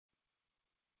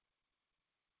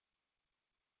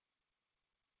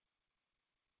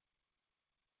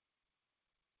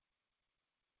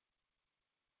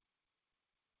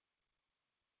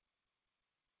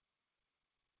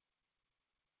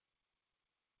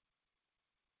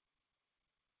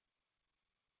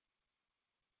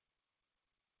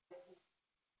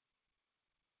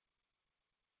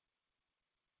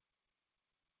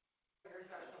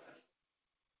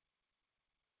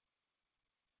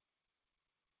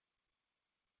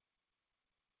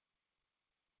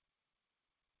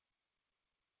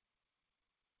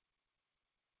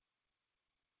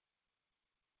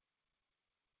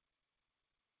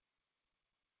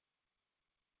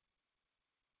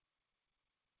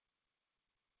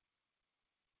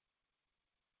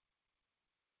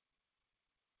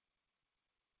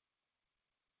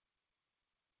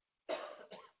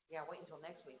Yeah, wait until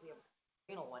next week. We have a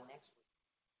renal one next week.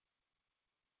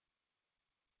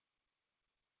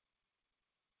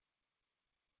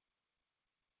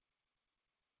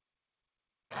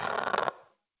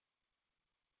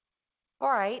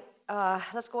 All right,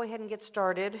 let's go ahead and get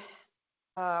started.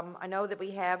 I know that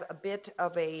we have a bit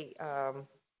of a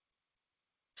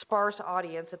sparse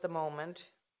audience at the moment,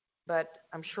 but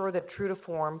I'm sure that true to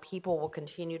form, people will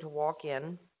continue to walk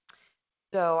in.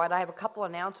 So I have a couple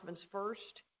announcements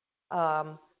first.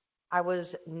 I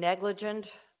was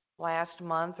negligent last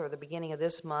month or the beginning of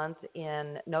this month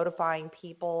in notifying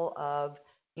people of,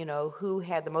 who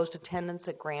had the most attendance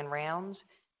at Grand Rounds.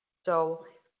 So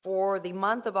for the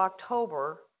month of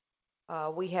October,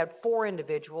 we had 4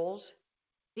 individuals: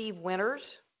 Steve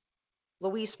Winters,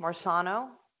 Luis Marzano,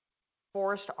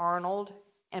 Forrest Arnold,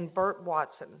 and Bert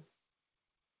Watson.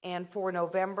 And for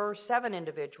November, 7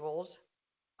 individuals: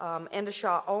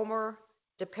 Endisha Omer,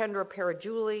 Dipendra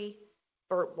Parajuli,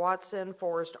 Bert Watson,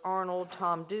 Forrest Arnold,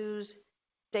 Tom Dews,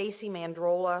 Stacy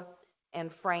Mandrola,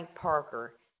 and Frank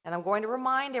Parker. And I'm going to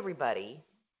remind everybody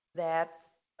that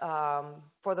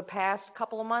for the past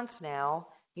couple of months now,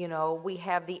 we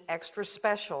have the extra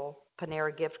special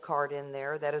Panera gift card in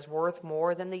there that is worth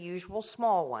more than the usual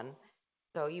small one.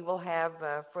 So you will have,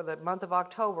 for the month of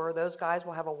October, those guys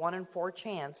will have a 1 in 4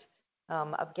 chance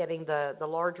of getting the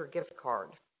larger gift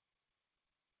card.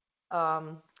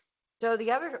 So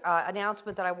the other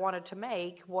announcement that I wanted to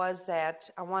make was that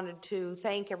I wanted to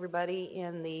thank everybody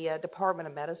in the Department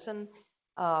of Medicine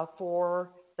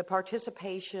for the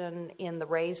participation in the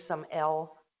Raise Some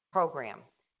L program.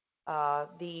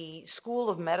 The School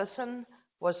of Medicine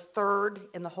was 3rd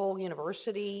in the whole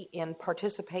university in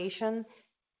participation,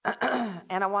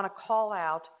 and I want to call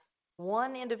out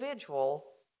one individual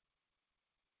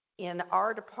in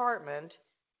our department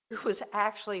who was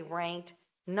actually ranked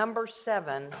number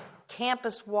 7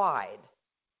 campus-wide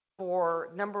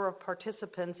for number of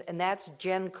participants, and that's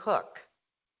Jen Cook.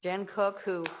 Jen Cook,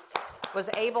 who was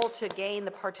able to gain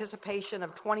the participation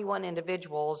of 21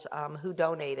 individuals who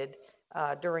donated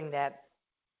during that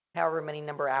however many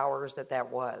number of hours that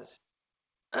was.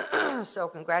 So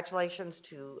congratulations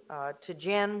to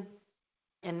Jen.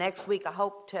 And next week, I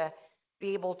hope to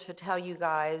be able to tell you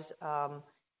guys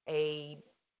a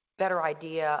better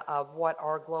idea of what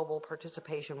our global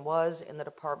participation was in the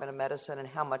Department of Medicine and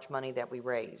how much money that we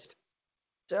raised.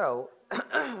 So,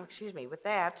 excuse me, with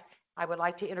that, I would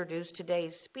like to introduce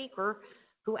today's speaker,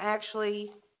 who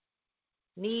actually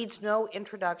needs no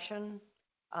introduction.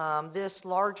 This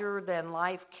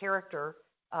larger-than-life character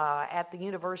at the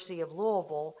University of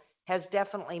Louisville has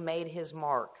definitely made his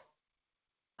mark.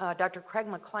 Dr. Craig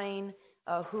McClain,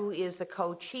 who is the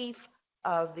co-chief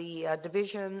of the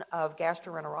Division of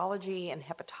Gastroenterology and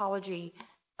Hepatology,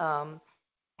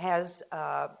 has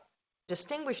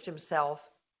distinguished himself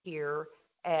here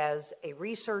as a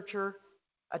researcher,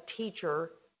 a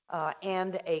teacher,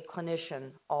 and a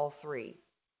clinician, all 3.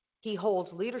 He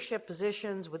holds leadership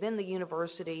positions within the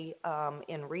university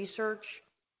in research.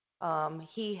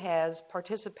 He has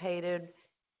participated,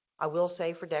 I will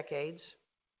say, for decades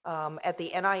at the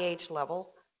NIH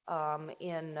level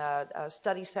in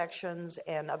study sections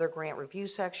and other grant review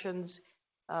sections.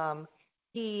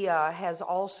 He has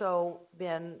also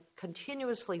been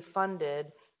continuously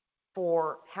funded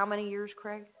for how many years,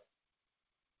 Craig?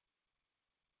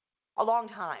 A long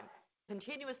time.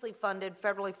 Continuously funded,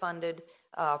 federally funded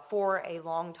for a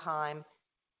long time,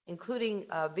 including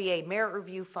VA merit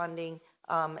review funding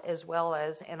as well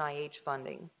as NIH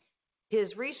funding.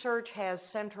 His research has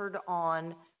centered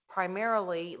on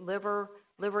primarily liver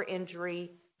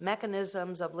injury,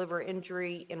 mechanisms of liver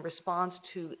injury in response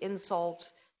to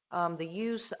insults, the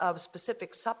use of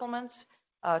specific supplements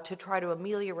to try to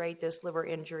ameliorate this liver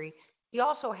injury. He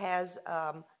also has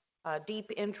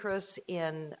deep interest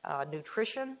in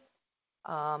nutrition,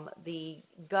 the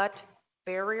gut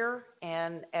barrier,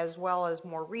 and as well as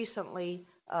more recently,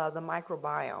 the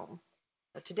microbiome.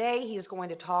 Today, he's going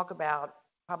to talk about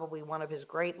probably one of his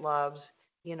great loves,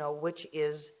 which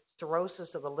is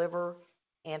cirrhosis of the liver,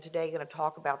 and today going to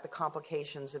talk about the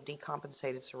complications of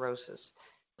decompensated cirrhosis.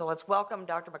 So let's welcome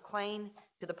Dr. McClain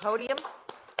to the podium,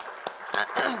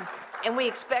 and we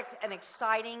expect an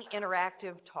exciting,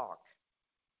 interactive talk.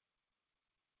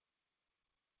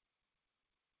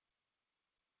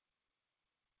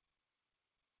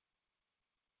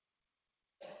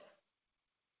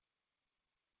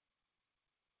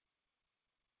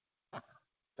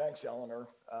 Thanks, Eleanor.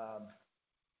 A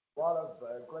lot of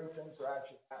great things are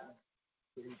actually happening.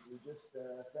 We just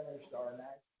finished our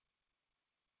national.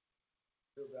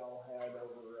 UofL had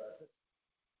over 50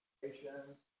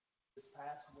 patients. This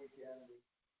past weekend, we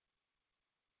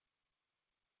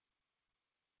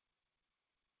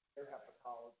their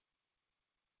hepatology.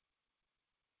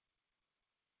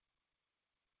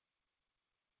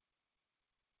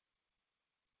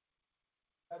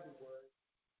 February,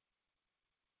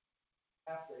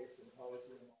 half-day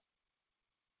symposium.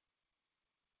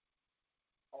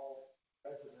 All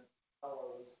residents,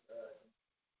 fellows, you know,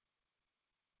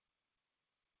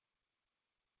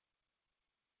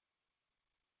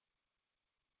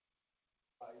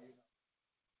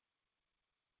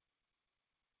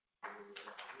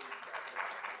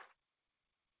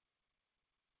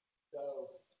 so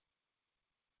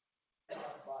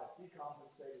talk about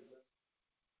decompensated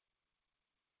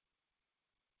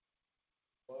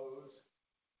flows,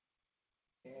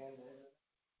 and then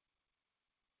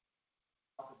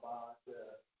talk about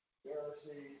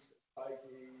varices,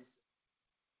 ascites.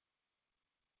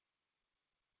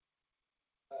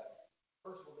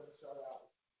 First, we're going to start out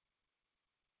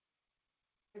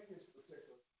with this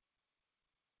particular.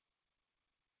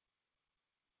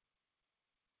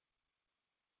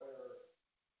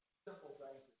 Simple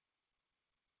things.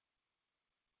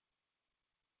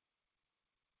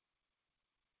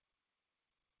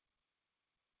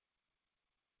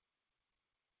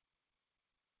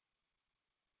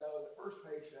 So the first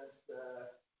patient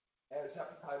has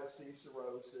hepatitis C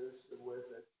cirrhosis with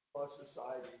a plus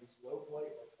ascites, low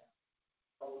platelet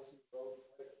count, low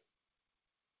platelet,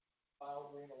 mild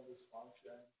renal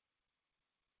dysfunction.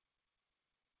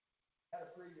 Had a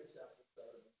previous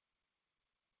episode.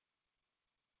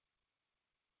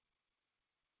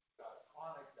 Got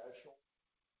chronic shoulder.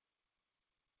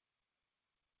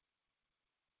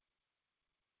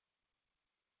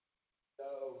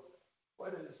 So,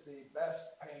 what is the best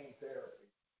pain therapy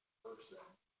person?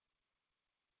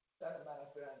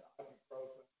 Acetaminophen,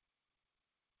 ibuprofen,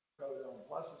 codone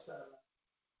plus acetaminophen.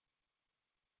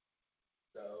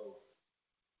 So,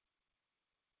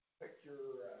 pick your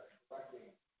correct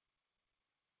answer.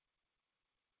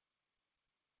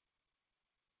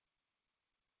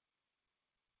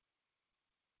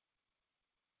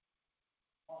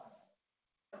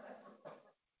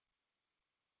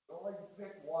 Only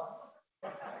pick once.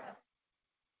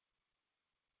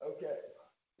 Okay,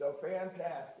 so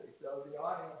fantastic. So the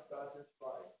audience got this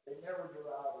right. They never go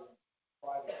out and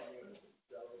try the community.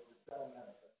 So it's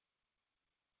acetaminophen.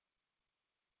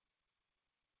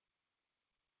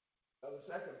 So the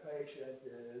second patient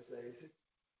is a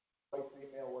 60-white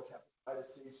female with hepatitis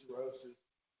C cirrhosis,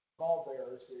 small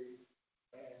varices,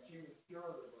 and she was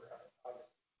cured of her hepatitis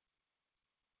C.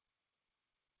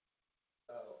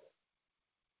 So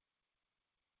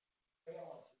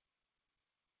balance.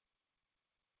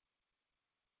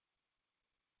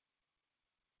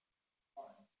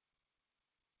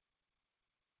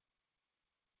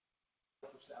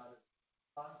 Ultrasound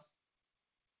response,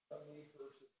 no need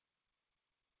for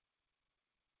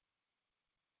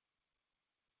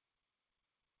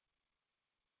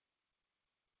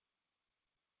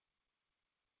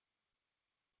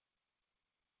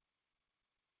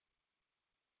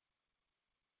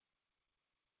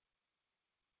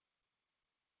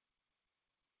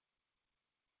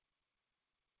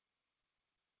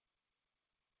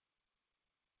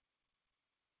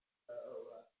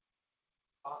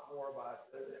talk more about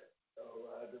it. So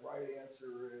the right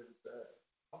answer is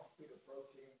alpha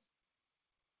protein.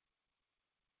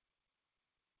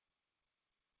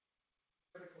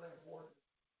 Critically important.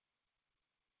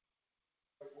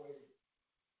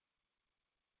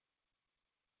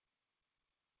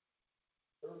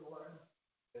 Third one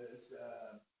is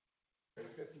a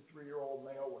 53-year-old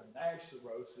male with NASH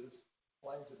cirrhosis,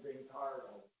 complains of being tired,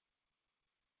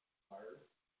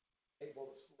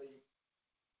 able to sleep,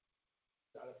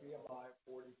 got a BMI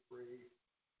 43,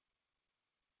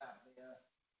 apnea,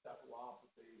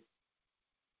 encephalopathy.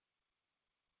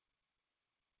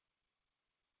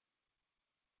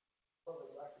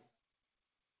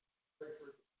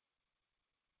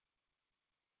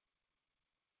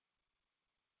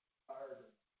 Tired.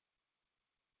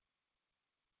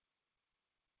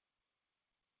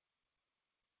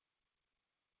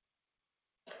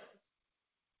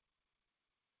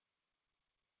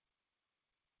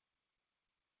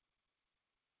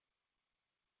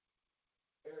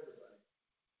 Everybody.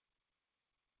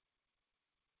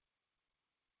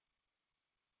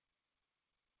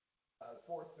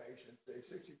 Fourth patient, a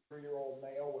 63-year-old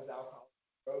male with alcohol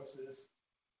cirrhosis.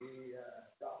 He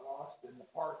got lost in the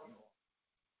parking lot.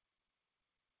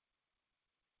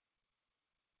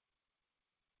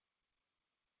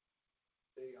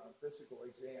 On physical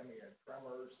exam, he had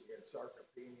tremors, he had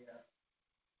sarcopenia.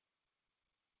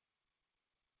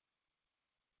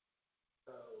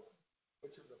 So,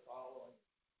 which of the following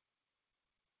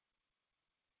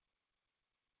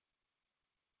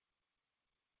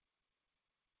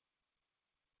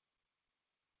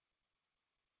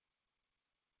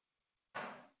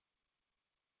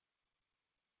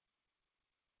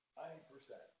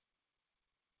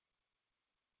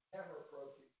Never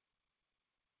protein.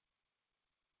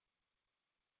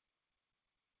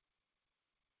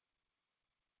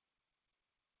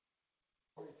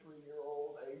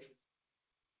 Year-old Asian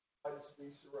hepatitis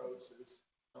B cirrhosis,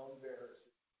 known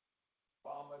varices,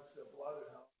 vomits of blood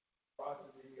at home, brought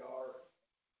to the ER.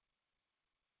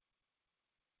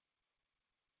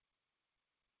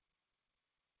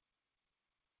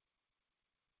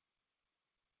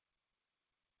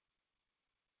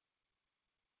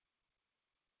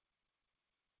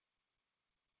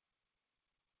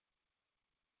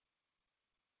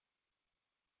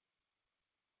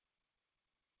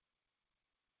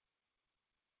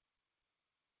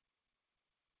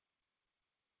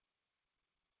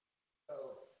 So,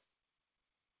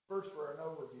 first for an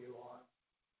overview on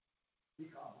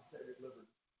decompensated liver.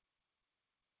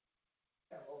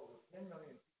 We have over 10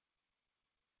 million people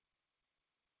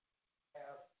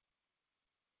have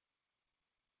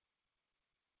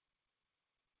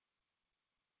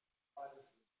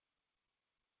hepatitis.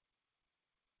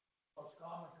 Most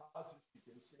common causes you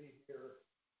can see here.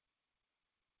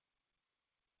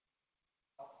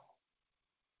 Alcohol.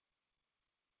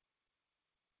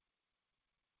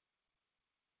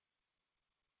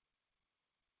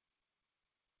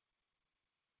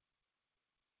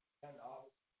 And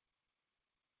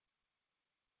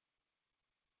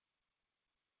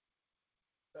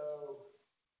so,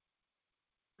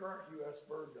 current U.S.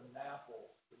 burden of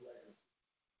NAFL related.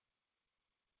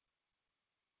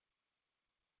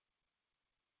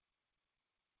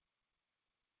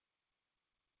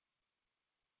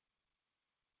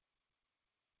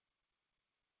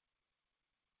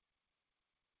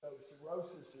 So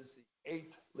cirrhosis is the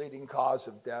 8th leading cause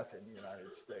of death in the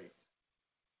United States.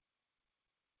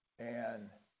 And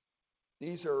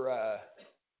these are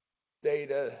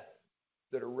data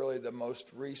that are really the most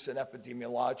recent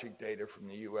epidemiologic data from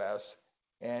the U.S.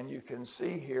 And you can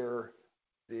see here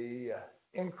the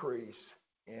increase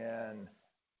in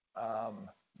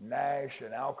NASH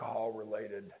and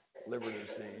alcohol-related liver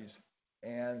disease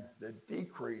and the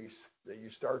decrease that you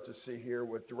start to see here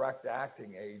with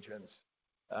direct-acting agents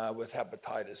with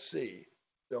hepatitis C.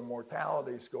 So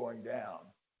mortality is going down,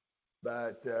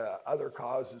 but other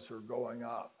causes are going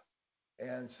up.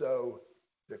 And so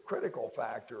the critical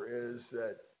factor is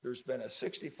that there's been a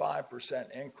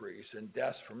 65% increase in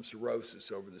deaths from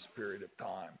cirrhosis over this period of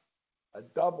time, a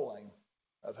doubling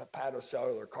of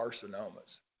hepatocellular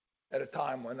carcinomas at a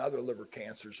time when other liver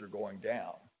cancers are going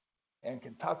down. And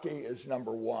Kentucky is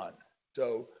number one.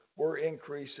 So we're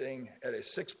increasing at a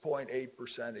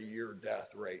 6.8% a year death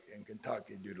rate in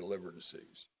Kentucky due to liver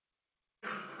disease.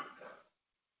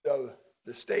 So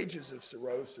the stages of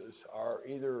cirrhosis are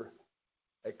either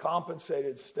a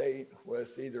compensated state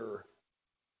with either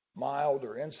mild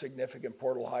or insignificant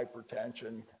portal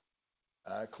hypertension,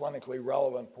 clinically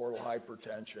relevant portal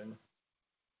hypertension,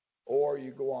 or you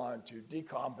go on to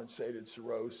decompensated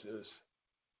cirrhosis,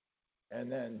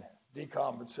 and then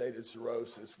decompensated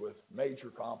cirrhosis with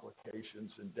major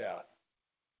complications and death.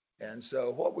 And so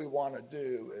what we want to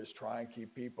do is try and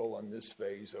keep people in this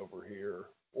phase over here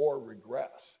or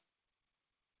regress.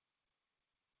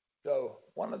 So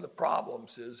one of the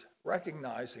problems is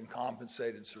recognizing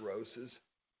compensated cirrhosis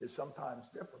is sometimes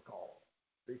difficult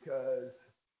because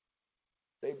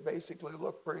they basically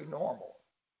look pretty normal.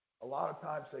 A lot of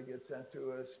times they get sent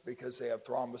to us because they have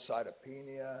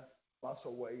thrombocytopenia,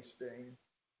 muscle wasting.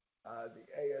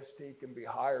 The AST can be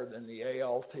higher than the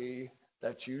ALT.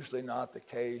 That's usually not the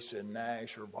case in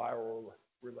NASH or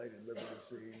viral-related liver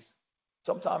disease.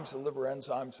 Sometimes the liver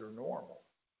enzymes are normal.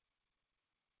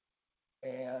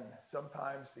 And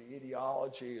sometimes the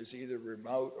etiology is either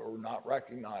remote or not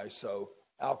recognized, so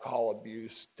alcohol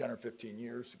abuse 10 or 15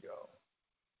 years ago.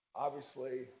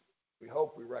 Obviously, we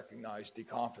hope we recognize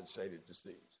decompensated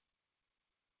disease.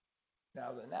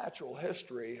 Now, the natural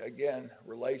history, again,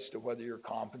 relates to whether you're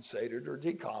compensated or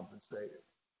decompensated.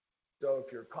 So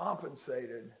if you're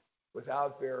compensated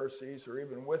without varices or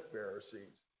even with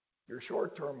varices, your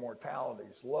short-term mortality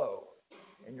is low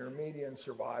and your median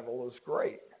survival is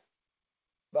great.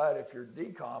 But if you're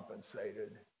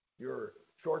decompensated, your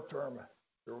short-term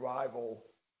survival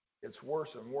gets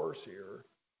worse and worse here,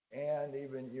 and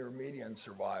even your median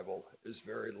survival is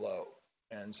very low.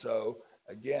 And so,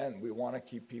 again, we want to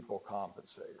keep people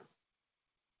compensated.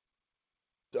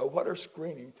 So what are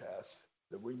screening tests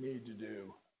that we need to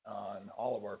do on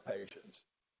all of our patients?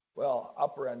 Well,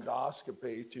 upper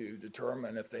endoscopy to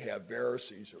determine if they have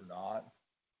varices or not.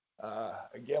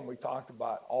 Again, we talked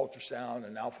about ultrasound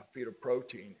and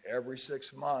alpha-fetoprotein every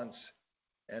 6 months.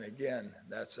 And again,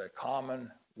 that's a common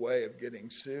way of getting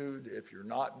sued if you're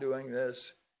not doing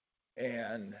this.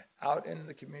 And out in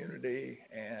the community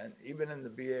and even in the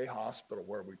VA hospital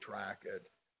where we track it,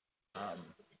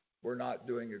 we're not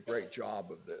doing a great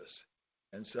job of this.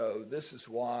 And so this is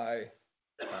why,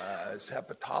 as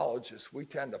hepatologists, we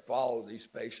tend to follow these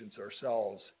patients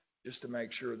ourselves just to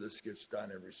make sure this gets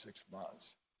done every 6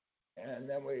 months. And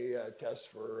then we test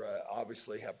for,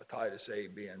 obviously, hepatitis A,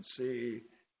 B, and C,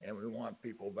 and we want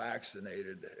people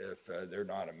vaccinated if they're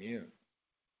not immune.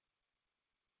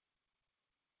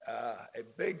 A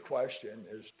big question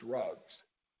is drugs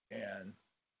and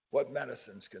what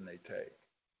medicines can they take.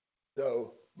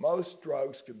 So most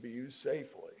drugs can be used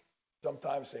safely.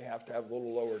 Sometimes they have to have a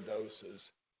little lower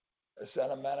doses.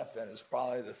 Acetaminophen is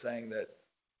probably the thing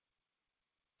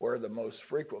where the most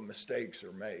frequent mistakes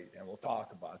are made, and we'll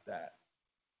talk about that.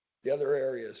 The other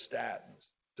area is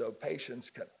statins. So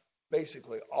patients can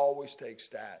basically always take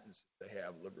statins if they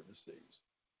have liver disease.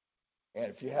 And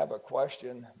if you have a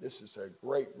question, this is a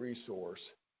great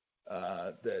resource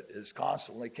that is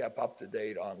constantly kept up to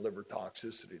date on liver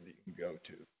toxicity that you can go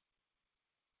to.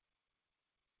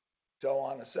 So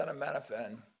on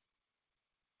acetaminophen,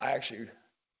 I actually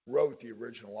wrote the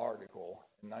original article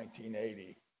in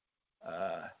 1980.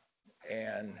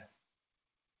 And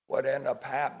what ended up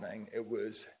happening, it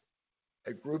was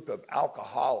a group of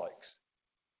alcoholics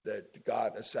that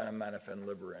got acetaminophen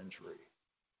liver injury.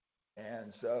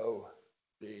 And so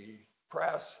the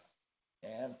press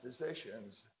and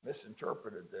physicians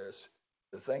misinterpreted this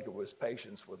to think it was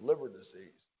patients with liver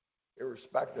disease,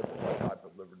 irrespective of what type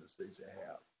of liver disease they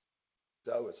have.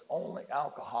 So it's only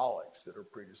alcoholics that are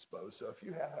predisposed. So if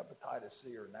you have hepatitis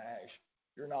C or NASH,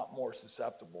 you're not more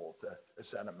susceptible to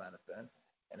acetaminophen.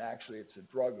 And actually, it's a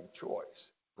drug of choice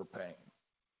for pain.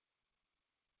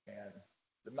 And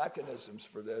the mechanisms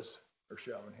for this are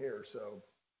shown here. So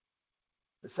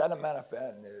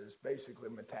acetaminophen is basically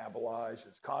metabolized.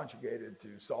 It's conjugated to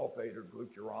sulfate or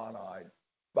glucuronide,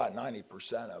 about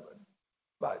 90% of it.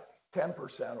 But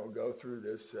 10% will go through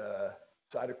this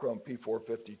cytochrome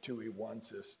P452E1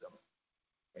 system.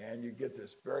 And you get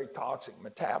this very toxic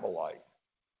metabolite.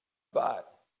 But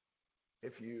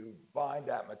if you bind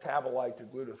that metabolite to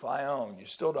glutathione, you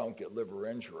still don't get liver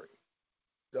injury.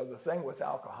 So the thing with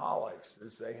alcoholics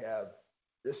is they have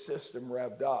this system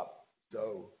revved up,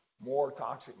 so more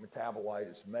toxic metabolite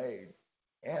is made,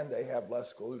 and they have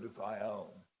less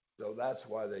glutathione. So that's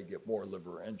why they get more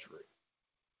liver injury.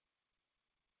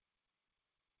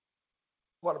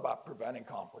 What about preventing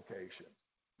complications?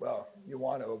 Well, you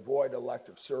want to avoid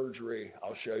elective surgery.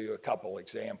 I'll show you a couple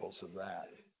examples of that.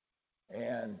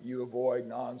 And you avoid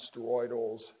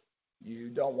non-steroidals. You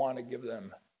don't want to give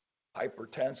them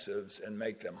hypertensives and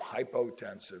make them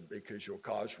hypotensive because you'll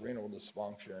cause renal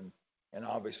dysfunction, and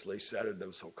obviously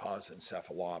sedatives will cause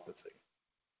encephalopathy.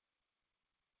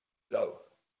 So,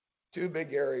 two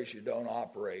big areas you don't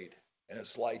operate, and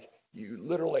it's like you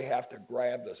literally have to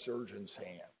grab the surgeon's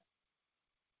hand.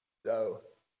 So,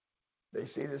 they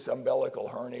see this umbilical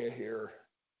hernia here,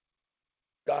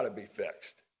 got to be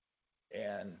fixed.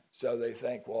 And so they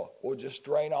think, well, we'll just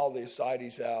drain all the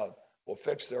ascites out, we'll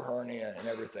fix the hernia, and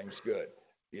everything's good.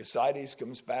 The ascites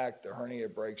comes back, the hernia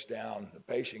breaks down, the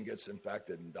patient gets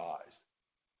infected and dies.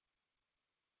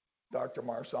 Dr.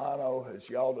 Marzano has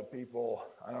yelled at people,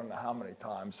 I don't know how many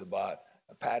times, about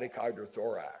hepatic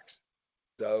hydrothorax.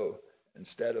 So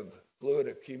instead of fluid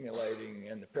accumulating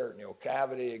in the peritoneal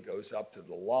cavity, it goes up to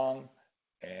the lung,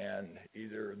 and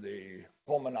either the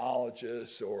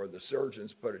pulmonologist or the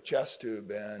surgeons put a chest tube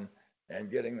in,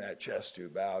 and getting that chest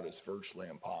tube out is virtually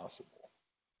impossible.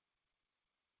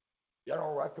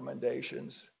 General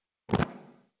recommendations: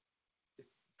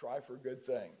 try for good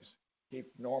things.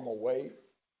 Keep normal weight.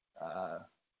 A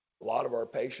lot of our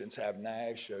patients have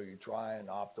NASH, so you try and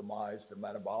optimize the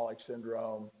metabolic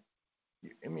syndrome.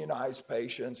 You immunize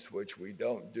patients, which we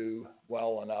don't do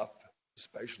well enough,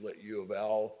 especially at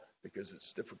UofL, because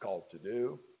it's difficult to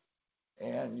do.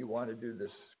 And you want to do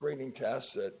this screening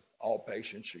test that all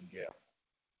patients should get.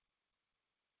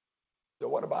 So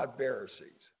what about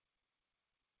varices?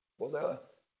 Well, they'll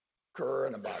occur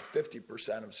in about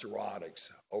 50% of cirrhotics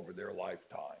over their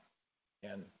lifetime.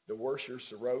 And the worse your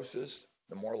cirrhosis,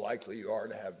 the more likely you are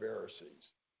to have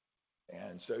varices.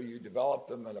 And so you develop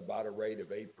them at about a rate of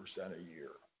 8% a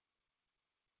year.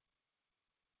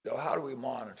 So how do we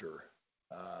monitor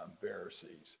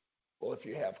varices? Well, if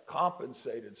you have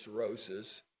compensated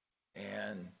cirrhosis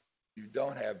and you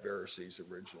don't have varices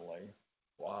originally,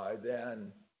 why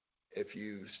then if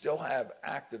you still have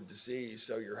active disease,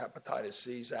 so your hepatitis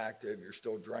C is active, you're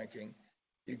still drinking,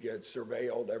 you get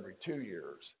surveilled every 2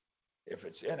 years. If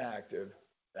it's inactive,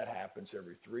 that happens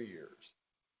every 3 years.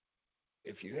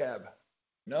 If you have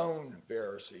known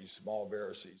varices, small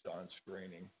varices on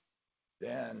screening.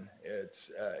 Then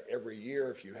it's every year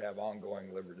if you have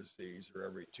ongoing liver disease, or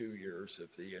every 2 years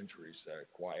if the injury's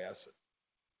quiescent.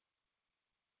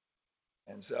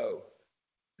 And so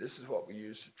this is what we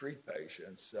use to treat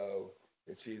patients. So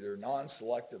it's either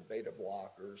non-selective beta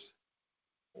blockers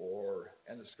or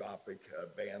endoscopic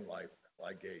band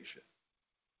ligation.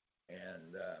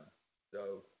 And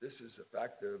so this is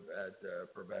effective at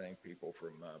preventing people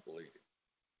from bleeding.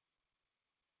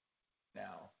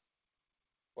 Now,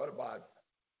 what about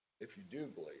if you do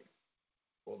bleed?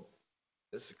 Well,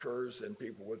 this occurs in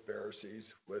people with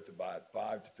varices with about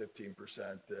 5 to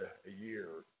 15% a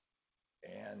year.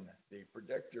 And the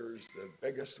predictors, the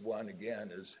biggest one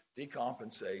again is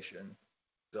decompensation,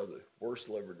 so the worst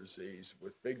liver disease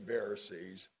with big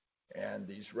varices and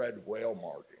these red whale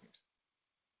markings.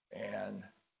 And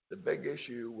the big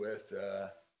issue with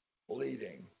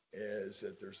bleeding is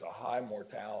that there's a high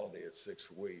mortality at 6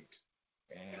 weeks,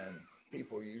 and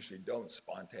people usually don't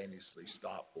spontaneously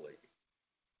stop bleeding.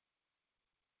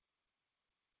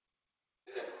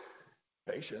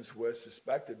 Patients with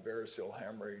suspected variceal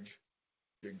hemorrhage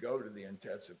should go to the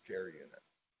intensive care unit.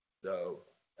 So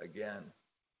again,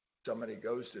 somebody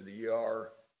goes to the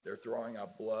ER, they're throwing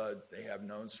up blood, they have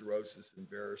known cirrhosis and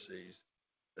varices.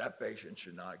 That patient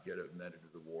should not get admitted to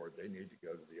the ward. They need to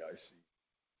go to the ICU.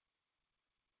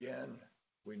 Again,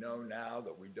 we know now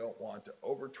that we don't want to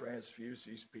over-transfuse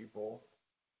these people.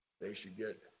 They should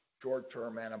get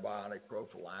short-term antibiotic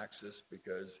prophylaxis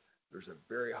because there's a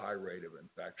very high rate of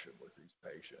infection with these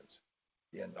patients.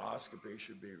 The endoscopy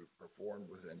should be performed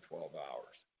within 12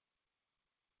 hours.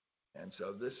 And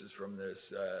so this is from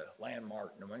this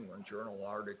landmark New England Journal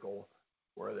article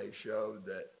where they showed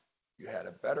that you had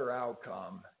a better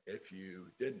outcome if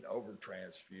you didn't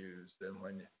over-transfuse than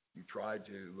when you tried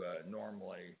to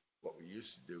normally, what we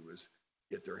used to do was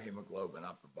get their hemoglobin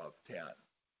up above 10.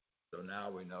 So now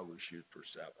we know we shoot for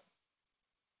 7.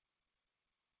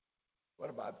 What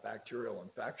about bacterial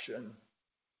infection?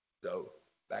 So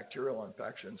bacterial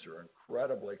infections are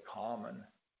incredibly common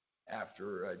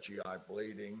after GI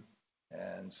bleeding.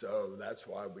 And so that's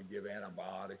why we give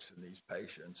antibiotics in these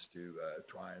patients to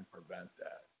try and prevent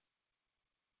that.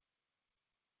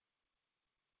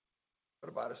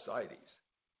 What about ascites?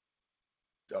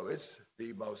 So it's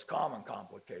the most common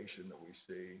complication that we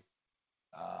see.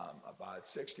 About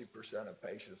 60% of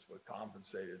patients with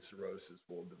compensated cirrhosis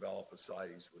will develop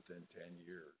ascites within 10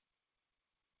 years.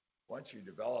 Once you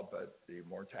develop it, the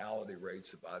mortality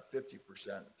rate's about 50%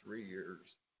 in 3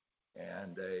 years.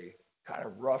 And a kind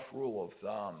of rough rule of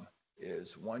thumb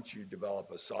is once you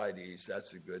develop ascites,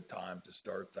 that's a good time to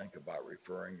start thinking about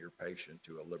referring your patient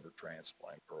to a liver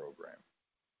transplant program.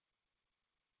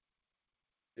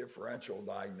 Differential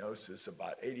diagnosis,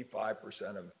 about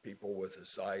 85% of people with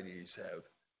ascites have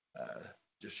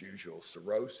just usual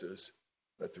cirrhosis,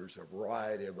 but there's a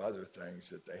variety of other things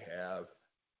that they have.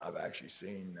 I've actually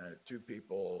seen 2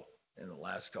 people in the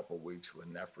last couple of weeks with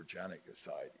nephrogenic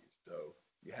ascites, so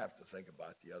you have to think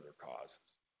about the other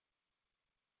causes.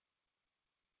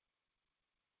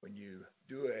 When you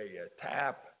do a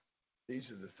TAP,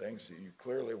 these are the things that you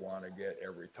clearly want to get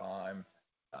every time.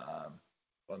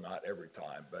 Well, not every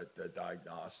time, but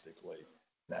diagnostically.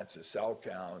 That's a cell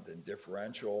count and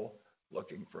differential,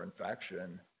 looking for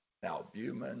infection,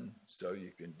 albumin, so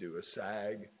you can do a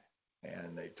SAG,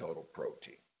 and a total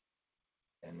protein.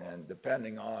 And then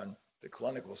depending on the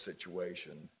clinical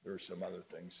situation, there's some other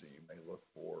things that you may look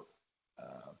for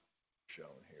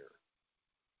shown here.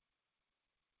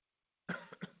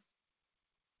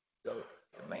 So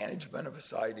the management of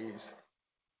ascites,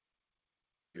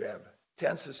 you have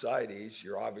tense ascites,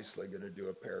 you're obviously going to do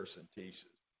a paracentesis.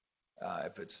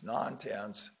 If it's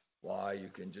non-tense, why, you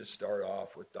can just start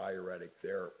off with diuretic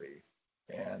therapy.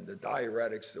 And the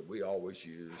diuretics that we always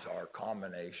use are a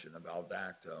combination of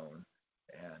aldactone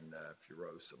and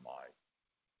furosemide.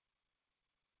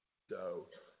 So,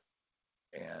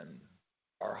 and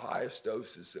our highest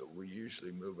doses that we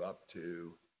usually move up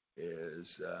to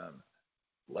is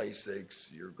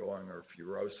Lasix, you're going, or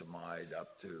furosemide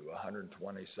up to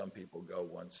 120. Some people go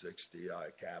 160, I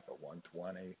cap at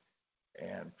 120,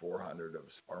 and 400 of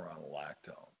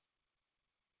spironolactone.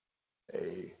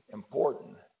 A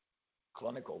important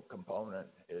clinical component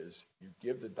is you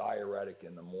give the diuretic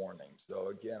in the morning. So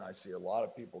again, I see a lot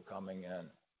of people coming in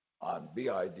on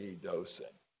BID dosing.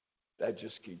 That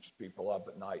just keeps people up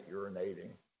at night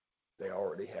urinating. They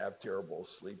already have terrible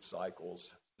sleep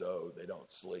cycles, so they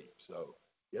don't sleep. So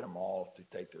get them all to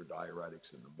take their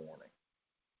diuretics in the morning.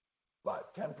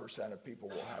 But 10% of people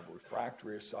will have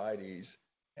refractory ascites,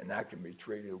 And that can be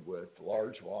treated with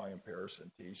large volume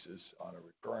paracentesis on a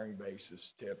recurring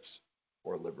basis, TIPS,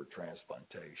 or liver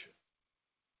transplantation.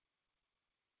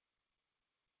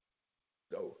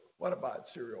 So what about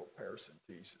serial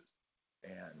paracentesis?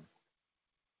 And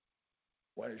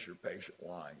when is your patient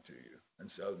lying to you? And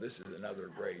so this is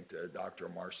another great Dr.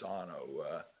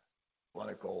 Marsano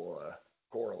clinical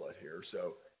correlate here.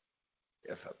 So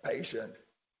if a patient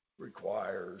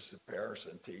requires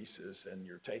paracentesis and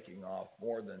you're taking off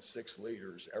more than 6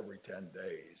 liters every 10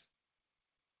 days,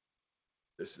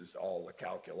 this is all the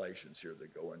calculations here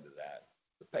that go into that.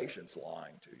 The patient's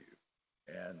lying to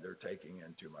you and they're taking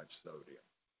in too much sodium.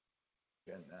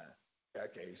 Can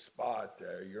check a spot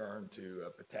urine to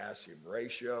potassium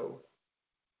ratio.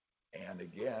 And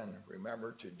again,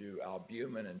 remember to do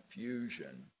albumin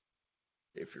infusion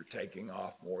if you're taking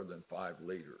off more than 5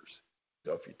 liters.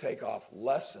 So if you take off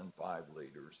less than 5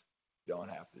 liters, you don't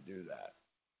have to do that.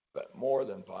 But more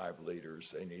than 5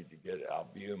 liters, they need to get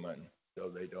albumin so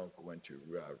they don't go into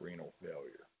renal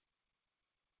failure.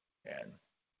 And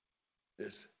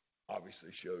this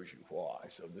obviously shows you why.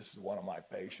 So this is one of my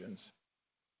patients,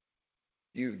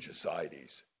 huge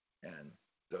ascites. And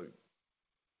so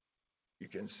you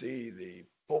can see the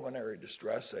pulmonary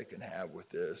distress they can have with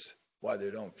this, why they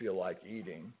don't feel like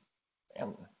eating.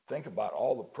 And think about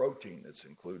all the protein that's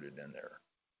included in there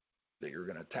that you're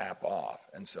going to tap off.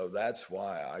 And so that's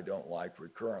why I don't like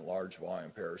recurrent large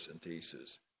volume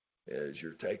paracentesis, is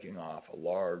you're taking off a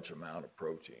large amount of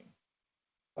protein.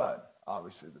 But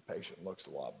obviously the patient looks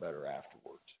a lot better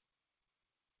afterwards.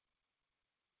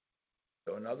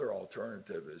 So another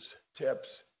alternative is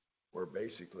TIPS, where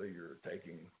basically you're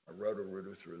taking a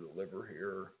roto-rooter through the liver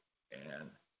here and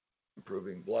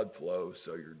improving blood flow,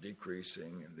 so you're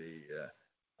decreasing the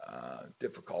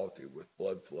difficulty with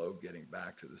blood flow getting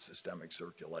back to the systemic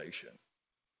circulation.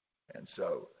 And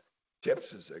so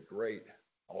TIPS is a great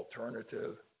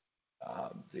alternative.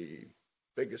 The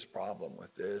biggest problem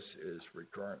with this is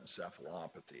recurrent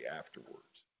encephalopathy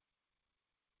afterwards.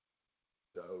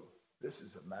 So this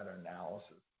is a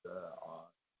meta-analysis on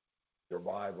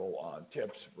survival on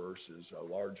TIPS versus a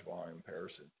large volume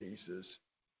paracentesis.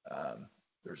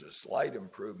 There's a slight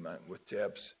improvement with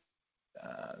TIPS.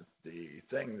 The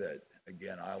thing that,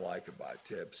 again, I like about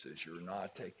TIPS is you're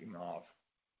not taking off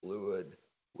fluid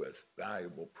with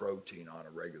valuable protein on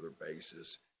a regular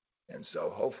basis. And so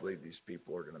hopefully these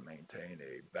people are going to maintain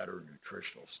a better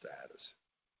nutritional status.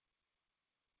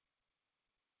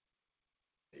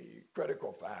 The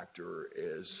critical factor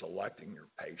is selecting your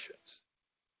patients.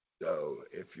 So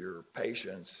if your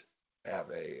patients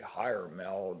have a higher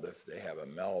MELD, if they have a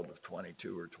MELD of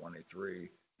 22 or 23,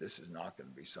 this is not going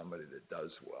to be somebody that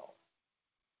does well.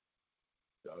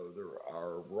 So there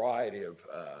are a variety of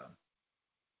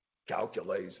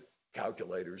calculators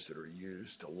that are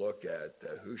used to look at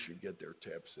who should get their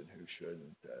TIPS and who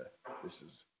shouldn't. This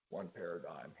is one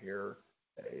paradigm here,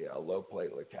 a low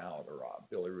platelet count or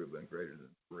a bilirubin greater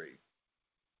than 3.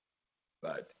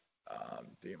 But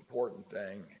the important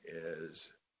thing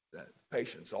is that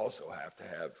patients also have to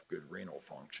have good renal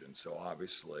function. So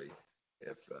obviously,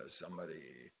 if somebody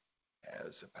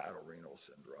has hepatorenal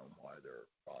syndrome, why they're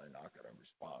probably not going to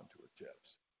respond to a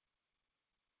TIPS.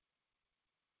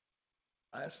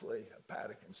 Lastly,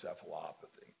 hepatic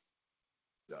encephalopathy.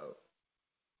 So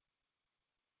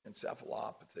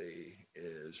encephalopathy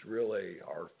is really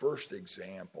our first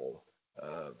example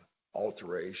of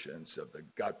alterations of the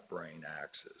gut-brain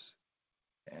axis.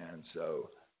 And so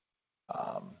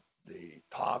the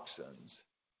toxins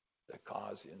that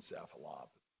cause the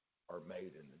encephalopathy are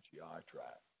made in the GI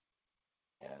tract.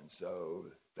 And so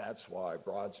that's why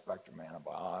broad-spectrum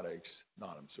antibiotics,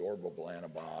 non-absorbable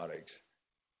antibiotics,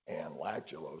 and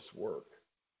lactulose work,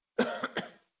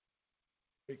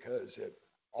 because it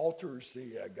alters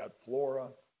the gut flora.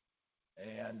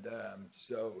 And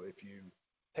so if you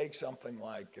take something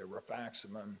like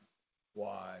rifaximin,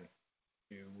 why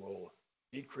you will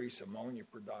decrease ammonia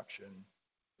production,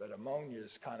 but ammonia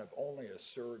is kind of only a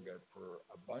surrogate for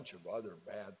a bunch of other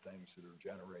bad things that are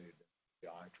generated in the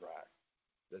GI tract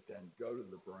that then go to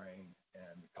the brain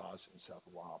and cause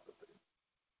encephalopathy.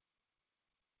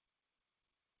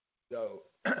 So,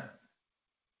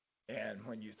 and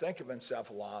when you think of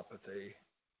encephalopathy,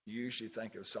 you usually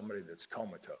think of somebody that's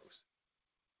comatose.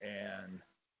 And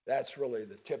that's really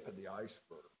the tip of the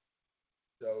iceberg.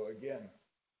 So again,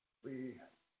 we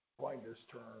coined this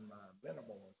term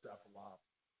minimal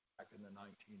encephalopathy back in the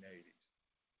 1980s.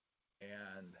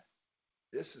 And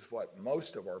this is what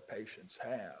most of our patients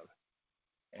have,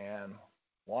 and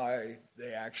why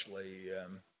they actually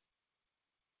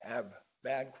have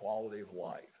bad quality of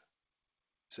life.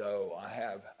 So I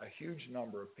have a huge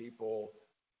number of people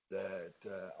that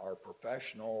are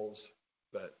professionals,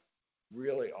 but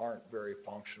really aren't very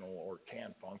functional or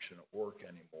can't function at work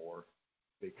anymore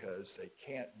because they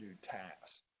can't do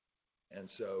tasks. And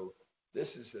so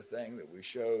this is the thing that we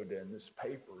showed in this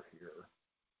paper here.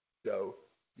 So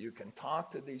you can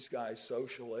talk to these guys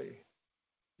socially.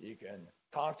 You can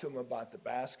talk to them about the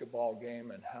basketball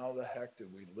game and how the heck did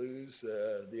we lose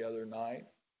the other night.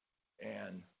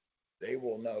 And they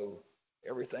will know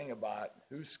everything about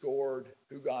who scored,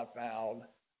 who got fouled.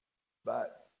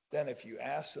 But then if you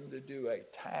ask them to do a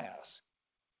task,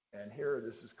 and here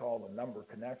this is called a number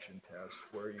connection test,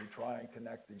 where you try and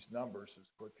connect these numbers as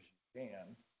quick as you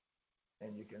can.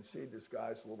 And you can see this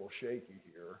guy's a little shaky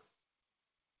here.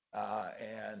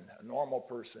 And a normal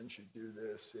person should do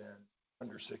this in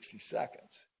under 60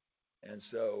 seconds. And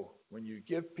so when you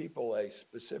give people a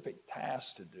specific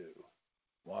task to do,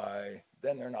 why,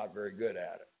 then they're not very good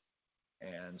at it.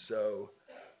 And so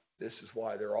this is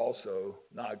why they're also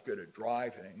not good at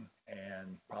driving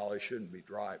and probably shouldn't be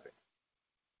driving.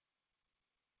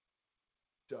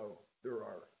 So there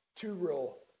are two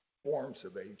real forms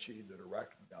of HE that are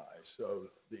recognized. So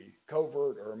the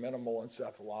covert or minimal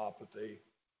encephalopathy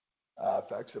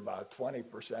affects about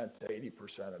 20% to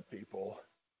 80% of people,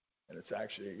 and it's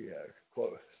actually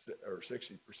close, or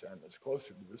 60%. It's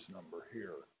closer to this number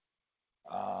here.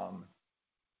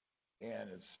 And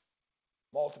it's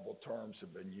multiple terms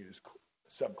have been used: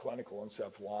 subclinical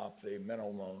encephalopathy,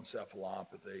 minimal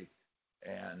encephalopathy,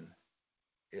 and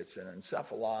it's an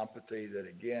encephalopathy that,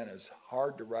 again, is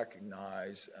hard to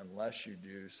recognize unless you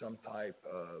do some type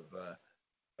of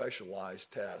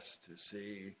specialized test to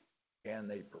see can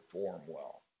they perform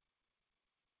well.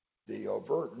 The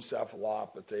overt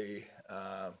encephalopathy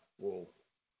will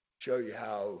show you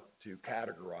how to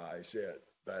categorize it,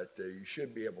 but you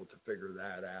should be able to figure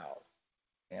that out.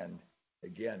 And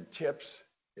again, TIPS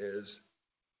is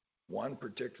one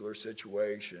particular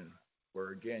situation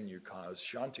where, again, you cause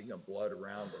shunting of blood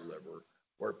around the liver,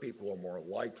 where people are more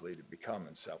likely to become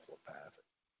encephalopathic.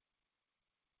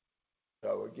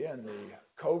 So again, the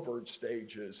covert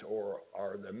stages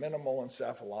are the minimal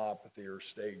encephalopathy, or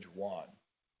stage 1.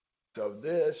 So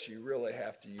this you really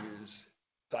have to use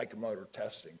psychomotor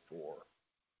testing for.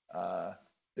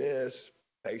 This,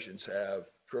 patients have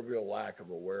trivial lack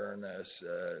of awareness,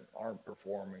 aren't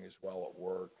performing as well at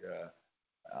work,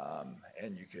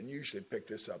 and you can usually pick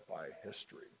this up by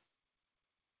history.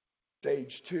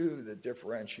 Stage 2, the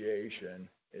differentiation,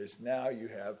 is now you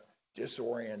have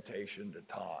disorientation to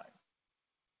time.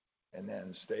 And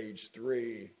then stage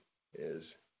 3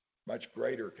 is much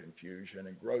greater confusion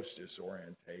and gross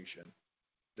disorientation.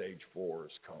 Stage 4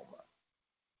 is coma.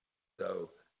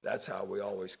 So that's how we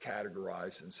always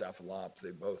categorize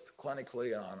encephalopathy, both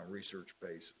clinically and on a research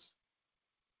basis.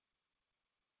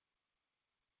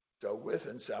 So with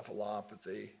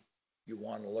encephalopathy, you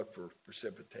want to look for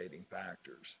precipitating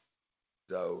factors.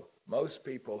 So most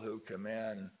people who come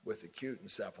in with acute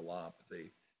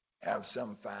encephalopathy have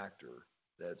some factor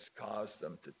that's caused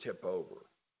them to tip over.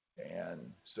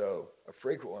 And so a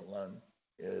frequent one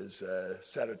is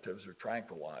sedatives or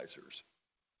tranquilizers.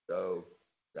 So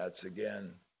that's,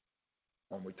 again,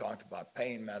 when we talked about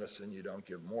pain medicine, you don't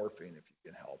give morphine if you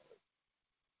can help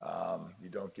it. You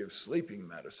don't give sleeping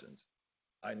medicines.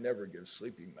 I never give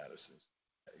sleeping medicines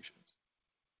to patients.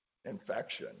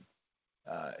 Infection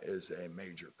is a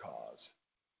major cause.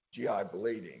 GI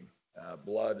bleeding.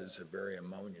 Blood is a very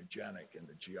ammoniogenic in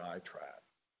the GI tract.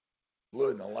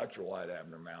 Fluid and electrolyte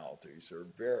abnormalities are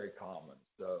very common.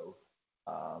 So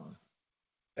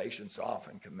patients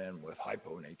often come in with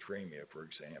hyponatremia, for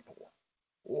example,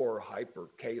 or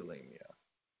hyperkalemia.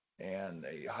 And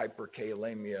a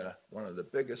hyperkalemia, one of the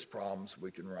biggest problems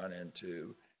we can run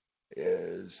into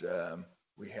is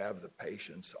we have the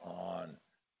patients on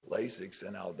Lasix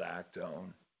and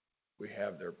aldactone. We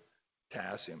have their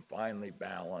potassium finely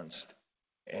balanced,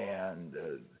 and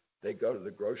they go to the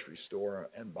grocery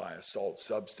store and buy a salt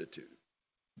substitute,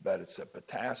 but it's a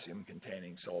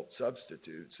potassium-containing salt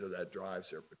substitute, so that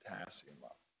drives their potassium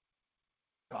up.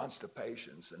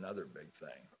 Constipation's another big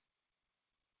thing.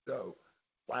 So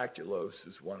lactulose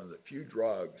is one of the few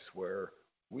drugs where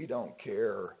we don't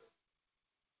care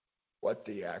what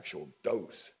the actual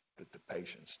dose that the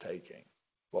patient's taking.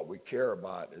 What we care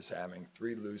about is having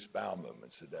 3 loose bowel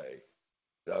movements a day.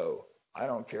 So I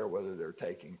don't care whether they're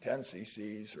taking 10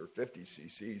 cc's or 50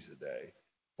 cc's a day.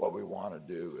 What we want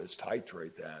to do is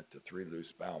titrate that to 3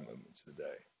 loose bowel movements a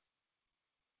day.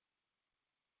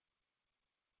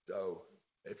 So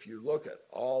if you look at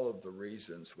all of the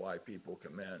reasons why people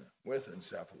come in with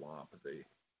encephalopathy,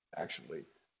 actually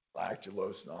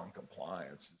lactulose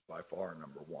noncompliance is by far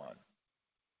number one.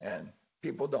 And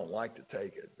people don't like to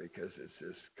take it because it's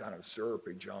this kind of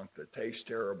syrupy junk that tastes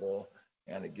terrible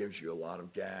and it gives you a lot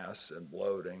of gas and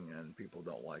bloating, and people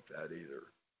don't like that either.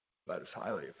 But it's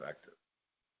highly effective.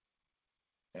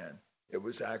 And it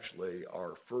was actually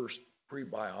our first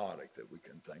prebiotic that we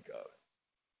can think of.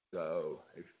 So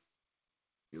if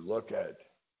you look at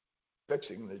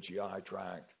fixing the GI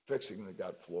tract, fixing the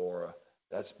gut flora,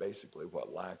 that's basically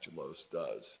what lactulose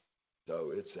does.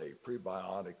 So it's a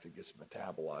prebiotic that gets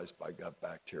metabolized by gut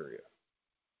bacteria.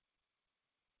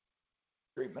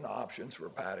 Treatment options for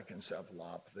hepatic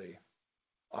encephalopathy.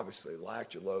 Obviously,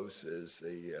 lactulose is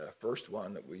the first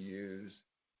one that we use.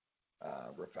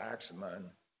 Rifaximin,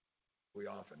 we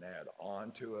often add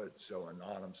on to it, so a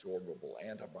non-absorbable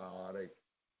antibiotic.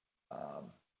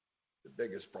 The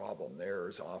biggest problem there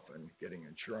is often getting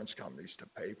insurance companies to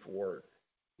pay for it.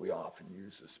 We often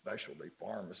use a specialty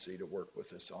pharmacy to work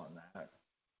with us on that.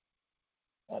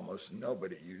 Almost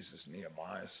nobody uses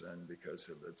neomycin because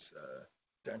of its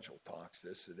potential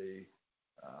toxicity.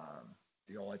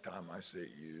 The only time I see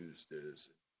it used is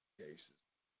in cases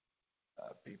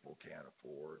people can't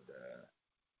afford.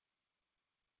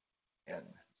 And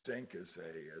zinc is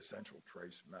a essential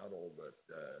trace metal that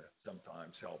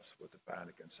sometimes helps with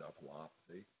hepatic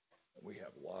encephalopathy. We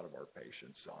have a lot of our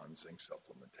patients on zinc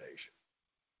supplementation.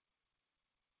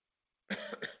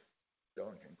 So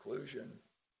in conclusion,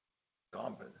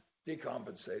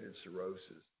 decompensated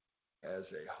cirrhosis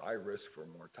has a high risk for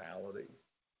mortality.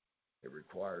 It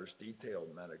requires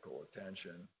detailed medical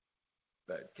attention,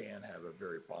 but can have a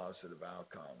very positive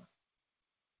outcome.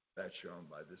 That's shown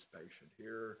by this patient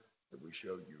here that we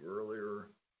showed you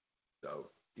earlier.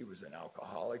 So he was an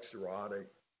alcoholic cirrhotic,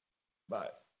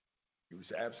 but he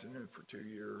was abstinent for 2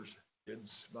 years, didn't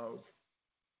smoke,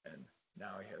 and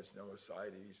now he has no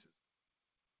ascites.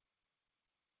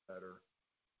 Better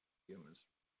humans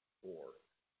for.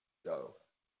 So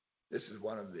this is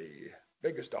one of the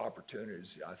biggest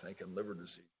opportunities, I think, in liver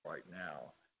disease right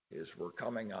now, is we're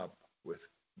coming up with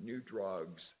new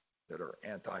drugs that are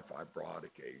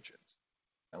anti-fibrotic agents.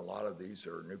 And a lot of these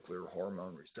are nuclear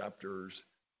hormone receptors,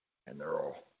 and there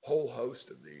are a whole host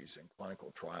of these in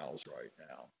clinical trials right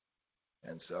now.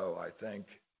 And so I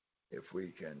think if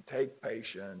we can take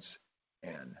patients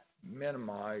and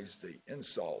minimize the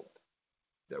insult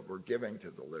that we're giving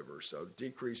to the liver, so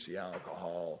decrease the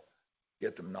alcohol,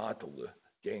 get them not to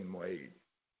gain weight,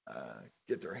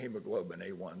 get their hemoglobin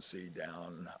A1C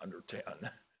down under 10.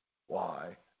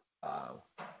 Why?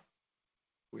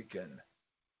 We can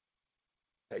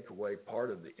take away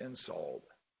part of the insult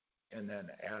and then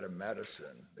add a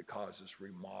medicine that causes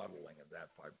remodeling of that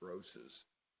fibrosis.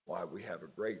 Why we have a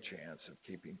great chance of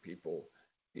keeping people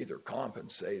either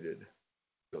compensated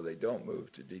so they don't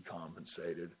move to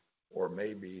decompensated, or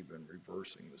maybe even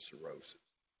reversing the cirrhosis.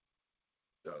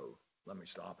 So let me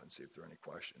stop and see if there are any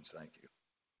questions. Thank you.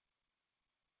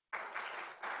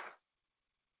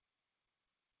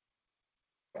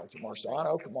 Dr.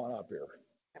 Marsano, come on up here.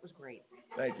 That was great.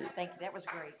 Thank you. Thank you. That was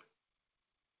great.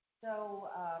 So,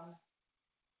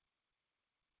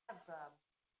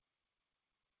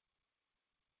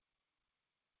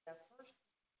 the first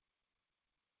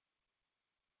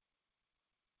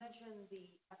mention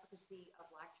the efficacy of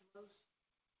lactulose.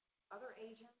 Other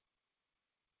agents,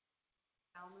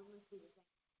 bowel movements do the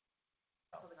same.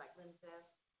 Something like Linzess.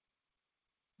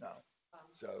 No.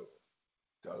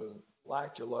 So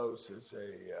lactulose is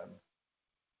a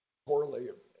poorly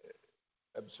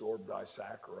absorbed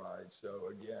disaccharide. So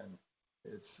again,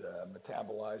 it's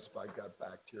metabolized by gut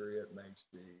bacteria. It makes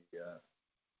the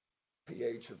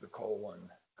pH of the colon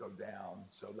go down.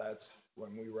 So that's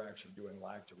when we were actually doing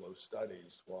lactulose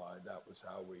studies, why that was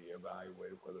how we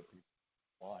evaluated whether people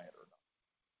were compliant or not.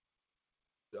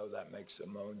 So that makes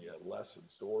ammonia less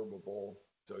absorbable.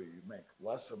 So you make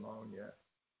less ammonia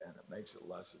and it makes it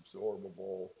less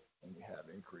absorbable, and you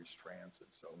have increased transit.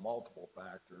 So multiple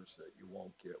factors that you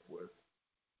won't get with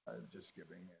just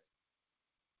giving it.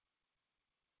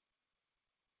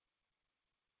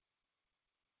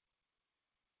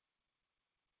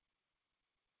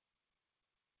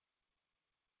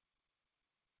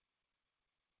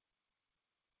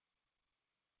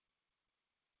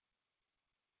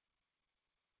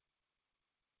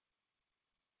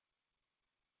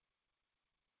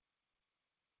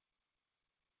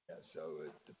 So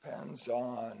it depends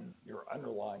on your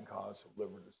underlying cause of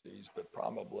liver disease, but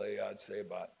probably I'd say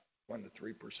about 1 to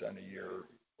 3% a year.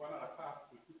 1.5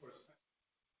 to 2%.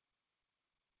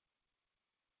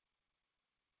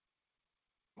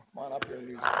 Come on up here and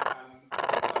use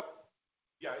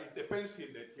Yeah, it depends in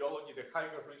the etiology. The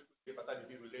higher risk of hepatitis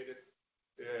B related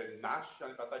NASH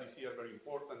and hepatitis C are very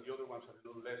important. The other ones are a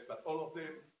little less, but all of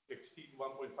them exceed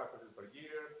 1.5% per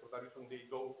year. For that reason, they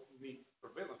don't need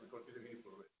surveillance because it's a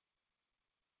meaningful risk.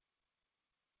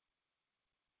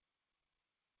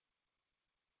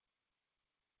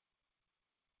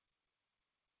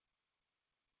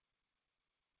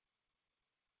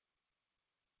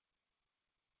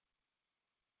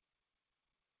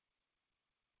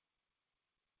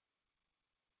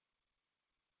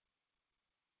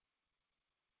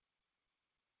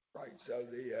 Right. So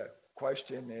the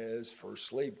question is for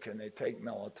sleep, can they take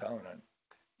melatonin?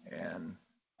 And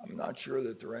I'm not sure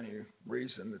that there any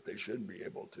reason that they shouldn't be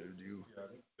able to. Do you?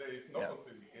 Yeah, they not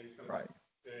completely. Right.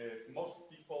 Most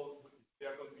people, if they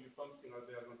are going to use something, or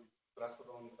they are going to use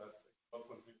trazodone, that not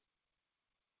completely.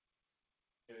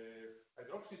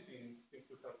 Hydroxyzine seems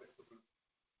to help extrovert.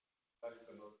 That is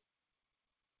another.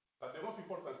 But the most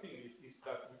important thing is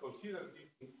that we consider this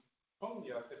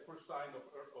insomnia as the first sign of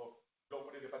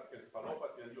low-grade hepatic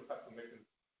encephalopathy, and you have to make it.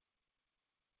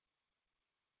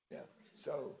 Yeah.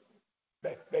 So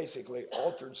basically,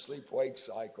 altered sleep-wake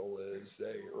cycle is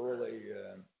a early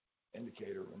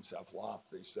indicator of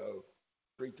encephalopathy. So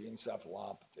treat the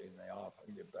encephalopathy, and they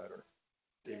often get better.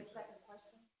 Second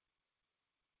question.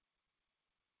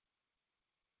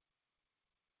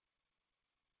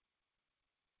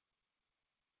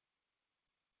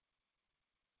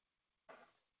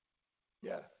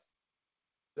 Yeah.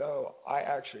 So I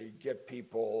actually get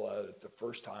people the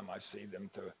first time I see them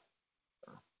to,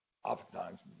 or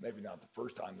oftentimes, maybe not the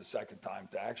first time, the second time,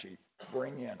 to actually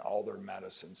bring in all their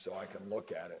medicine so I can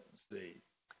look at it and see.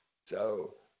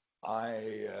 So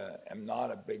I am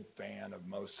not a big fan of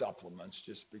most supplements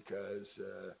just because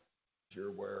you're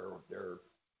aware there's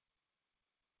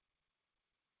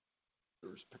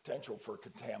potential for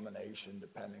contamination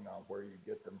depending on where you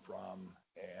get them from,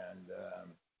 and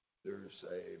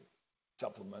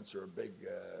supplements are a big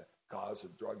cause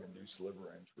of drug-induced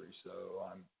liver injury, so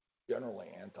I'm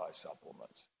generally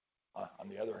anti-supplements. On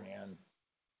the other hand,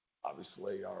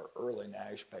 obviously our early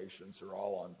NASH patients are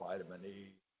all on vitamin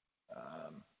E.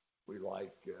 We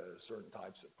like certain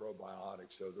types of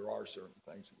probiotics, so there are certain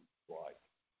things that we like.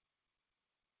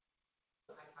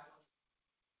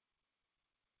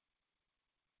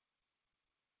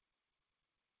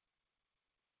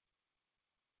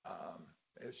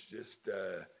 It's just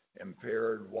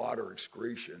impaired water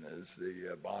excretion is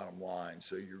the bottom line.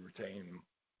 So you retain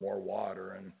more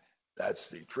water, and that's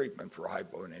the treatment for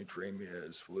hyponatremia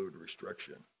is fluid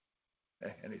restriction.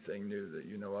 Anything new that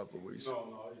you know of, Luis?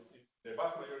 No. The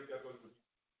vast majority are going to be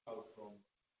out from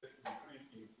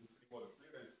decreasing to water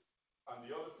clearance, and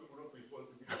the other two group is going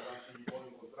to be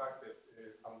volume contracted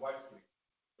and widespread.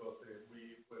 So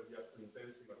we were just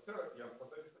intensive therapy, and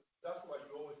that's why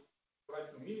you always try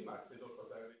to minimize the dose of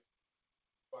diuretic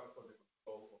for the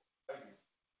control of diabetes.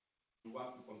 You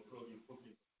want to control the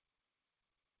improvement.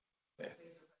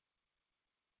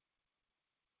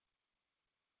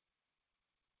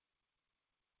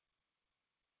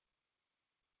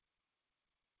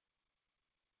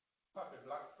 Have a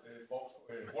black box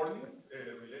warning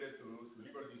related to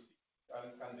liver disease,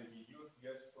 and can they be used?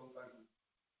 Yes, sometimes.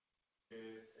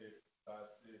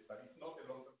 But it's not a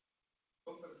long-term.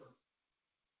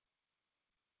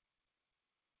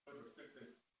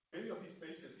 Restricted. Many of these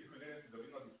patients is related to the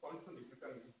renal dysfunction. If you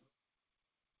can,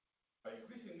 by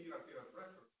increasing the arterial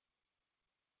pressure,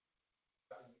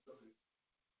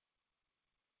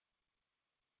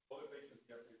 other patients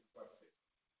get quite sick.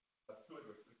 That's fluid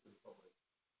restriction problem.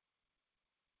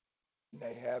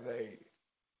 They have a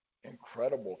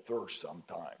incredible thirst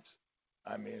sometimes.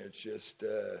 I mean, it's just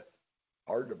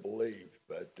hard to believe,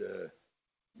 but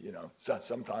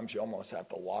sometimes you almost have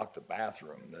to lock the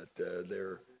bathroom that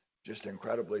they're just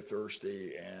incredibly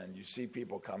thirsty, and you see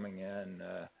people coming in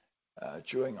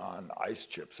chewing on ice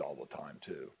chips all the time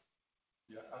too.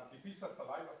 Yeah, artificial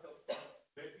saliva helps.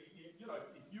 If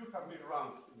you have made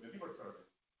rounds in the liver surgery,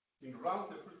 in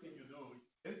rounds the first thing you do is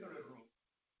enter a room.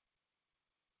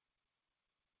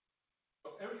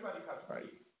 So everybody has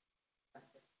teeth,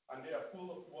 and they are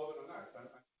full of water and ice, and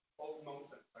all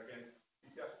nonsense. Again,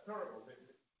 it's just terrible. We do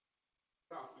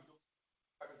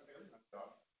haven't seen that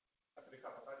job. After the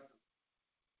hepatitis,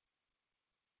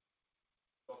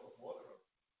 lot of water.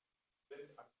 Then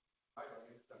I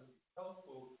think that is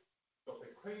helpful because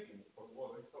the craving for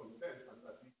water is so intense, and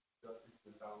that is just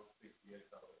down 68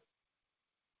 hours.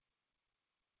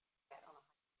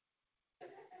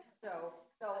 So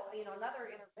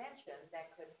another intervention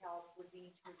that could help would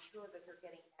be to ensure that they're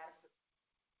getting adequate.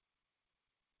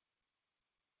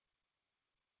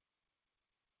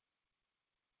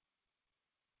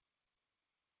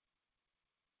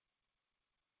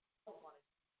 Don't want to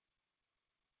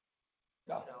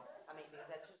means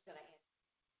that's just going to end.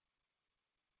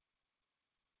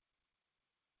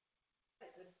 A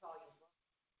good soluble.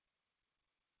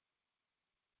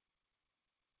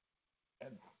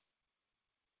 And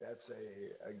that's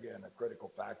again, a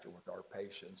critical factor with our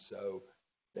patients. So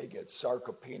they get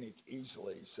sarcopenic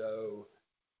easily. So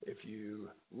if you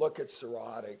look at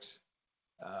cirrhotics,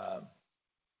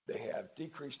 they have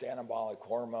decreased anabolic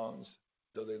hormones,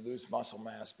 so they lose muscle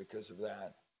mass because of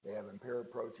that. They have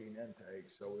impaired protein intake,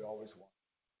 so we always want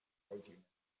protein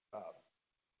up.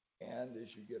 And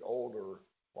as you get older,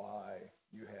 why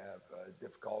you have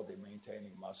difficulty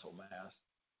maintaining muscle mass.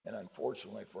 And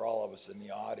unfortunately for all of us in the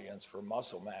audience, for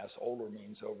muscle mass, older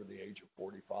means over the age of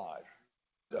 45.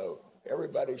 So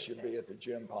everybody should be at the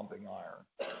gym pumping iron.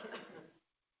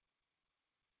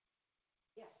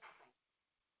 Yes.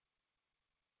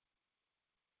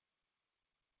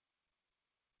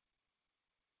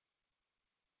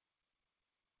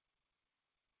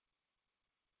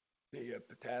 The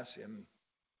potassium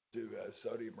to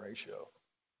sodium ratio.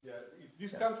 Yeah,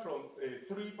 this comes from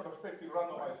three prospective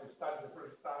randomized studies. The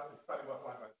first study was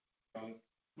one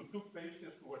who took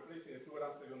patients who were placing a 2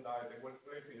 grams per day diet. They were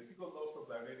placing a single dose of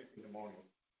diuretics in the morning.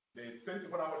 The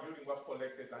 24-hour urine was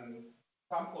collected and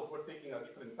samples were taken at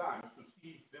different times to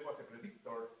see if there was a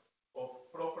predictor of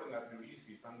proper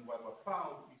natriuresis. And what was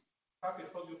found is having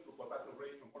sodium to potassium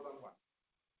ratio more than 1.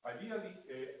 Ideally,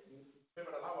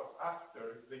 several hours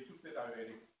after they took the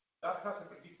diuretic, that has a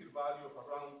predictive value of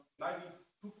around 92%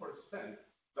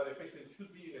 that a patient should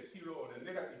be in a 0 or a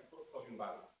negative sodium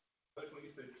value. So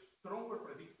it's a stronger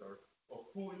predictor of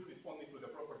who is responding to the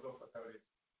proper dose of diuretic.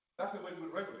 That's the way we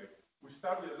regulate. We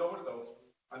start with a lower dose,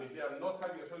 and if they are not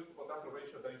having a sodium to potassium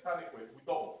ratio that is adequate, we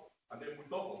double. And then we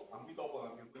double, and we double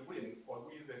until we win, or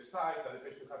we decide that the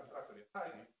patient has refractory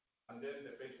ascites, and then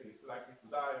the patient is likely to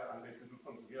die, and they should do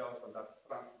something else, and that's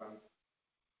transplant.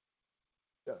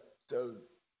 Yeah. So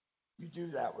you do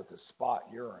that with the spot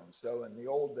urine. So in the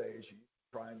old days, you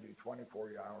try and do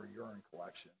 24-hour urine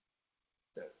collection.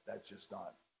 That's just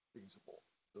not feasible.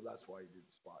 So that's why you do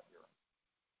the spot urine.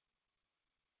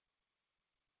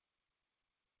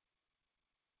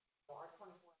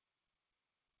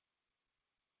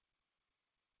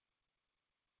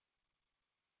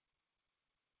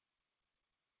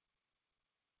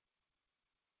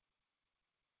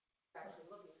 Actually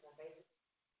looking for basic.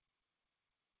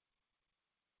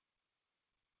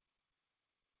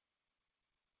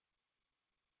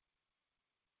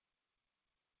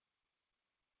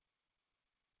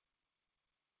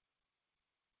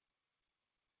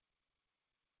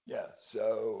 Yeah.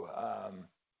 So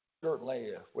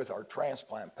certainly with our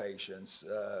transplant patients,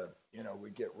 we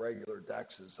get regular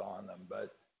DEXs on them,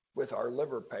 but with our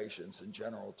liver patients in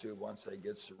general too, once they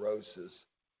get cirrhosis,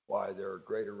 why they're at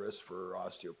greater risk for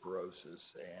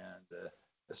osteoporosis, and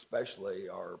especially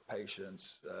our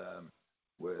patients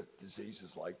with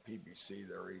diseases like PBC,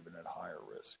 they're even at higher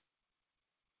risk.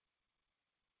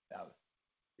 Now,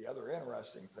 the other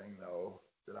interesting thing, though,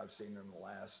 that I've seen in the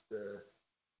last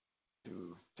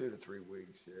 2 to 3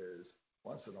 weeks is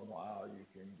once in a while you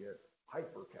can get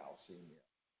hypercalcemia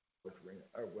with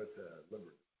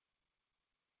liver.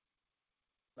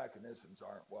 Mechanisms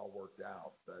aren't well worked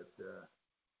out, but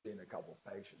seen a couple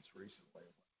of patients recently.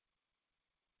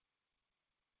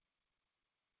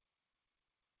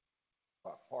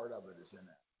 Part of it is in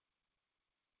that.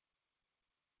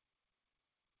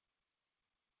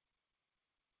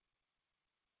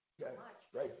 Okay,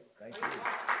 great. Thank you.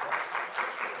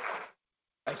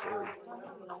 Thanks, Larry.